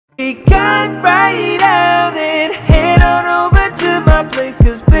We got right out and head on over to my place,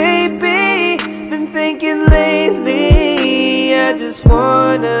 'cause baby, been thinking lately, I just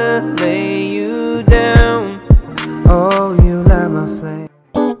wanna lay you down. Oh, you light my flame.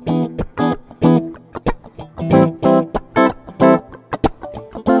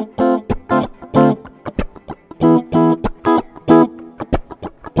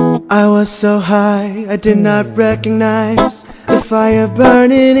 I was so high, I did not recognize the fire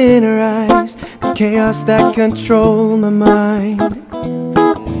burning in her eyes, the chaos that controlled my mind.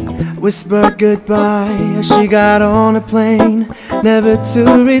 Whispered goodbye as she got on a plane, never to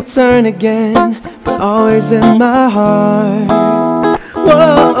return again, but always in my heart.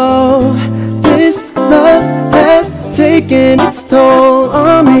 Whoa, this love has taken its toll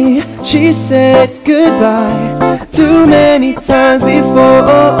on me. She said goodbye too many times before.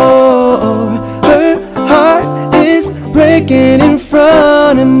 Her heart is breaking in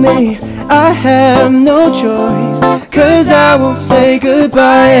front of me. I have no choice, 'cause I won't say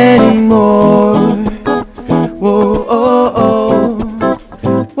goodbye anymore. Whoa, oh, oh.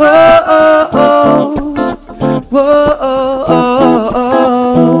 Whoa, oh, oh. Whoa, oh, oh, oh.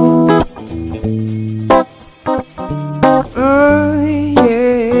 Oh,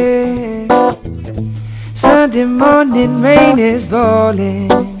 yeah. Sunday morning rain is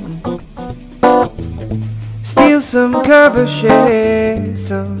falling. Steal some cover, share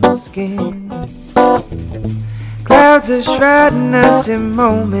some skin. Clouds are shrouding us in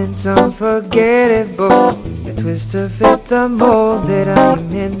moments unforgettable. A twist to fit the mold that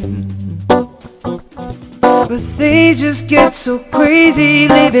I'm in. But things just get so crazy,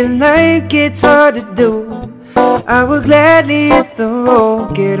 living life gets hard to do. I would gladly hit the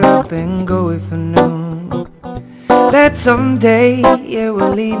road, get up and go if I knew that someday it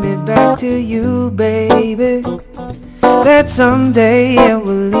will lead me back to you, baby. That someday it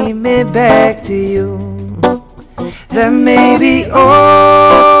will lead me back to you. That may be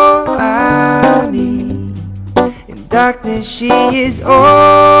all I need. In darkness she is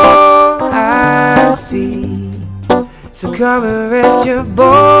all I see. So come and rest your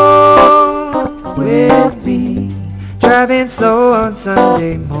bones with me. Driving slow on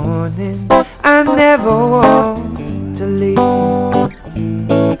Sunday morning, I never want to leave.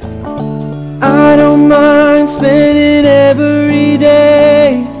 I don't mind